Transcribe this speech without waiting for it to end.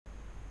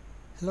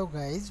Hello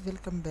guys,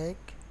 welcome back.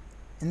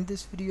 In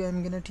this video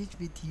I'm gonna teach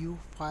with you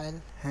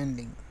file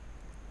handling,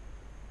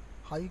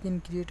 how you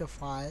can create a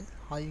file,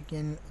 how you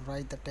can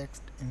write the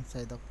text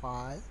inside the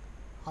file,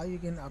 how you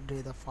can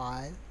update the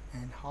file,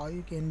 and how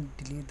you can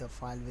delete the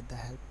file with the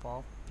help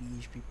of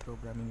PHP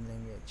programming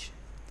language.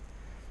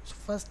 So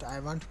first I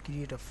want to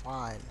create a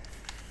file.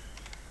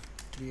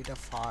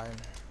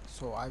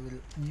 So I will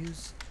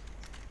use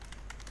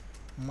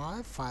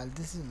my file.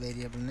 This is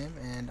variable name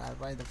and I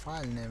write the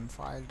file name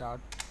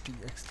file.txt.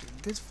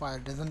 This file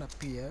doesn't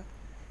appear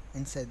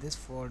inside this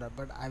folder,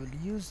 but I will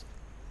use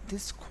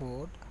this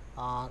code,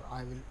 or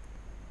I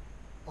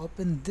will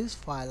open this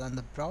file on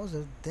the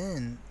browser,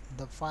 then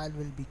the file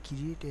will be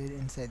created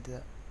inside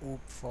the op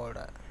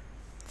folder.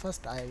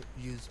 First I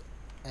use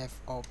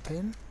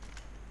fopen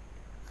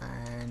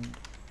and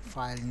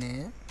file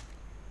name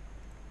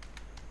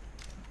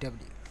w.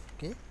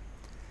 Okay,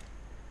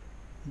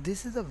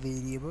 this is a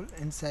variable.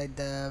 Inside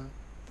the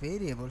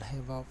variable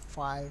have a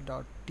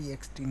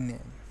file.txt name,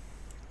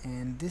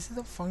 and this is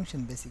a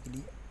function.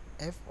 Basically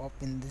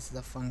fopen, this is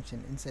a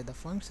function. Inside the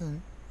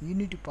function you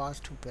need to pass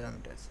two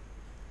parameters.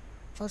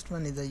 First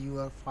one is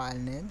your file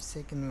name,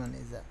 second one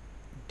is a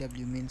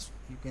w, means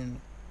you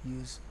can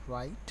use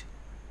write,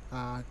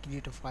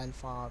 create a file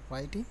for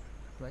writing,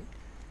 right?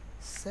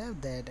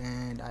 Save that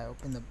and I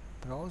open the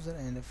browser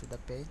and for the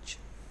page,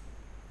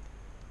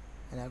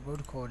 and I go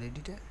to code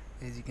editor.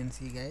 As you can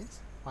see guys,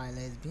 file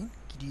has been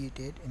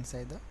created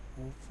inside the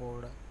O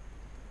folder.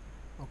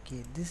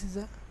 Okay, this is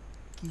a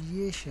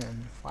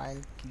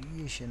file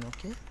creation.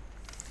 Okay,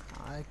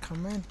 I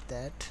comment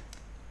that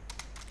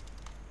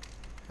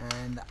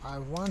and I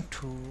want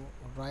to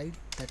write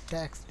the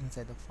text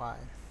inside the file,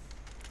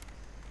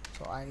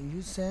 so I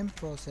use same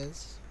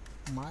process.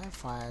 My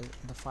file,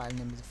 the file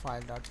name is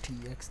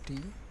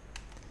file.txt,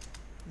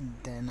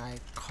 then I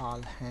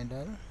call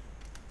handle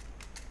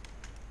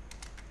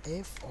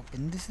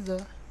fopen. This is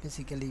a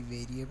basically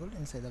variable.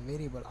 Inside the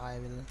variable I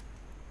will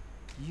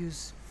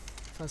use,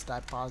 first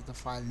I pass the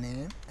file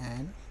name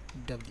and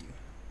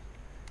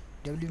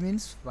w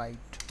means write.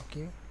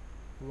 Okay,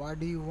 what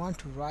do you want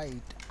to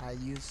write? I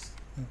use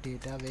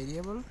data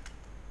variable,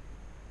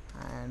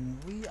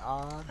 and we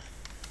are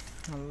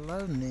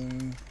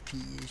learning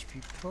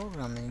PHP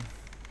programming.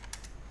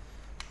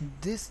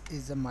 This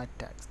is my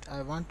text.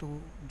 I want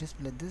to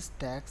display this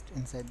text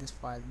inside this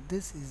file.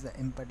 This is the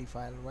empty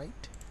file,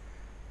 right?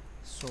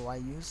 So I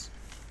use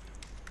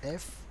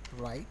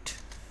write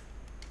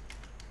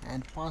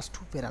and pass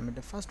two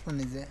parameters. First one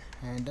is a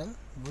handle,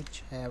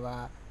 which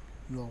have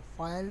your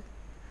file,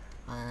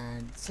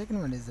 and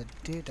second one is a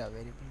data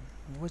variable,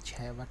 which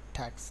have a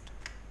text.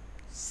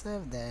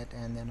 Save that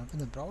and then open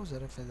the browser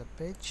for the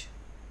page.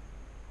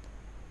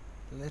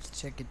 Let's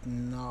check it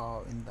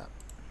now in the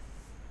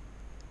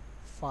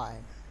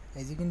file.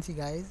 As you can see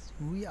guys,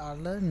 we are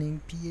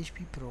learning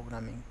PHP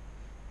programming,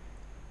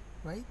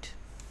 right?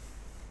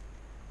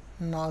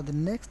 Now the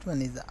next one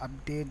is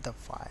update the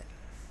file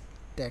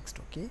text.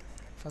 Okay,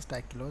 first I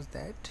close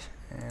that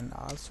and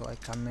also I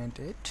comment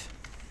it.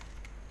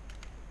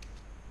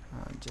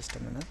 Just a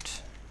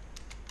minute.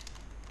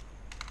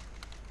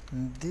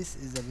 This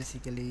is a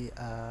basically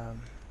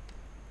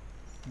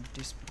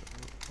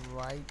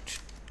write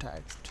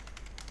text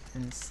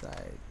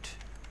inside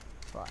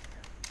file.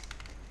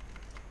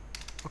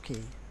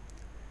 Okay,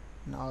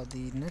 now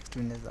the next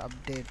one is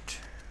update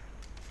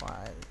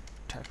file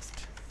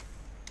text.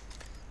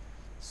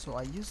 So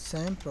I use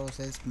same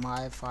process.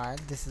 My file,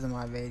 this is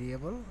my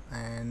variable,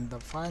 and the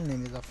file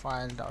name is a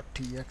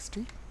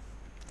file.txt.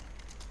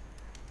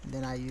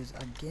 Then I use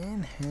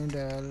again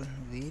handle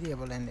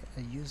variable and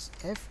I use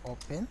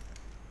fopen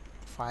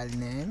file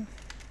name,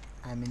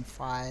 I mean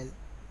file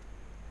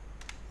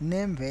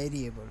name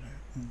variable.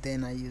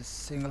 Then I use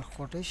single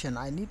quotation.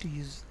 I need to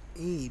use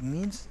a,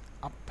 means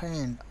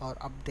append or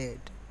update.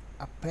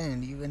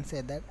 Append, you can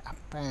say that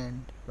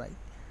append, right?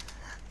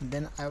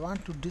 Then I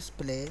want to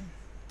display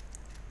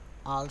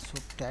also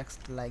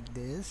text like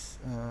this.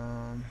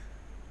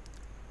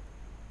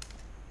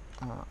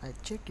 I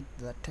check it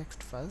the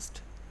text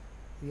first.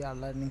 We are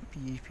learning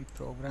PHP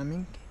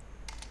programming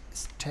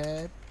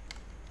step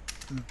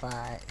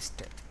by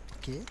step.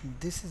 Okay,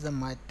 this is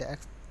my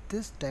text.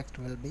 This text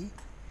will be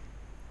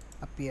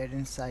appeared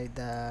inside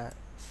the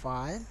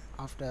file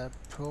after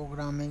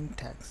programming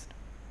text.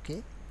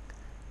 Okay,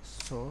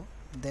 so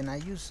then I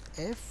use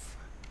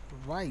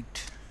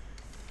write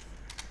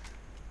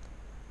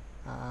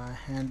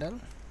handle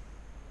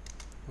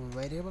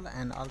variable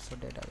and also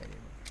data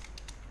variable,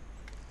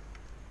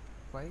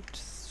 right?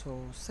 So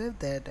save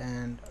that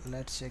and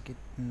let's check it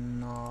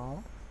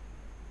now.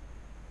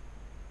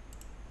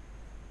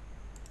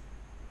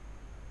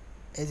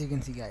 As you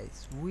can see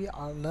guys, we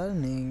are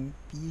learning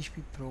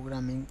PHP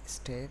programming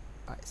step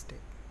by step.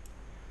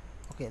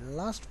 Okay,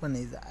 last one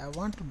is I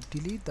want to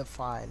delete the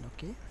file.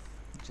 Okay,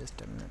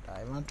 just a minute,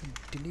 I want to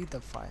delete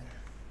the file.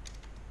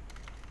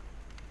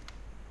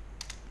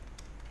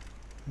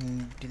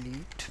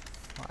 Delete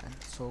file.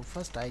 So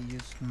first I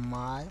use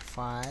my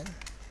file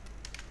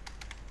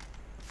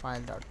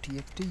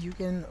file.txt, you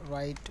can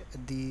write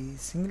the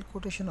single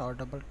quotation or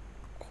double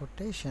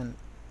quotation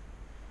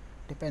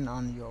depend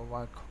on your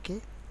work.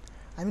 Okay,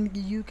 I mean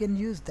you can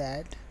use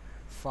that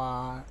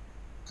for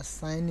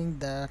assigning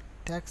the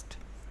text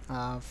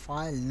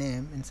file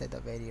name inside the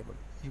variable.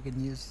 You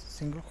can use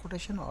single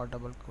quotation or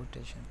double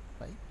quotation,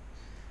 right,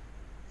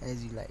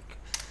 as you like.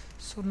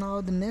 So now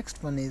the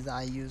next one is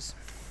I use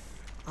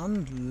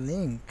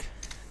unlink.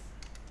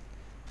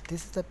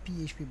 This is the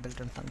PHP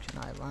built-in function.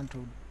 I want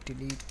to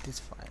delete this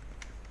file.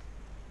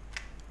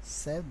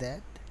 Save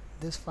that.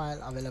 This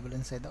file available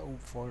inside the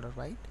OOP folder,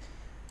 right?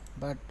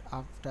 But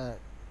after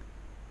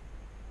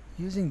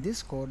using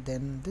this code,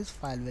 then this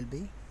file will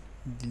be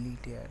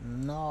deleted.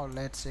 Now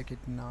let's check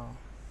it now.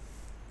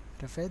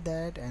 Refresh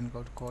that and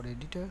go to code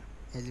editor.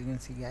 As you can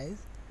see, guys,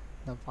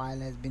 the file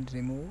has been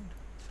removed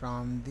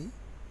from the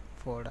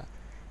folder,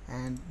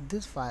 and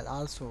this file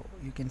also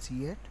you can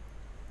see it,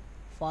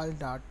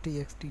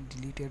 file.txt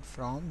deleted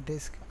from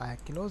disk. I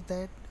close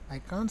that. I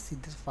can't see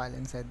this file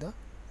inside the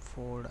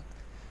folder.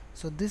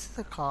 So this is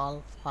a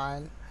call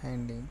file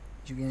handling.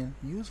 You can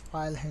use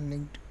file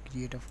handling to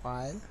create a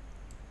file,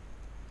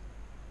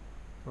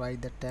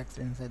 write the text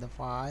inside the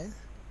file,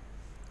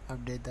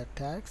 update the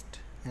text,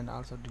 and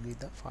also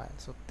delete the file.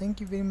 So thank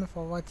you very much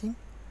for watching.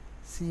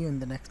 See you in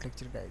the next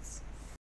lecture, guys.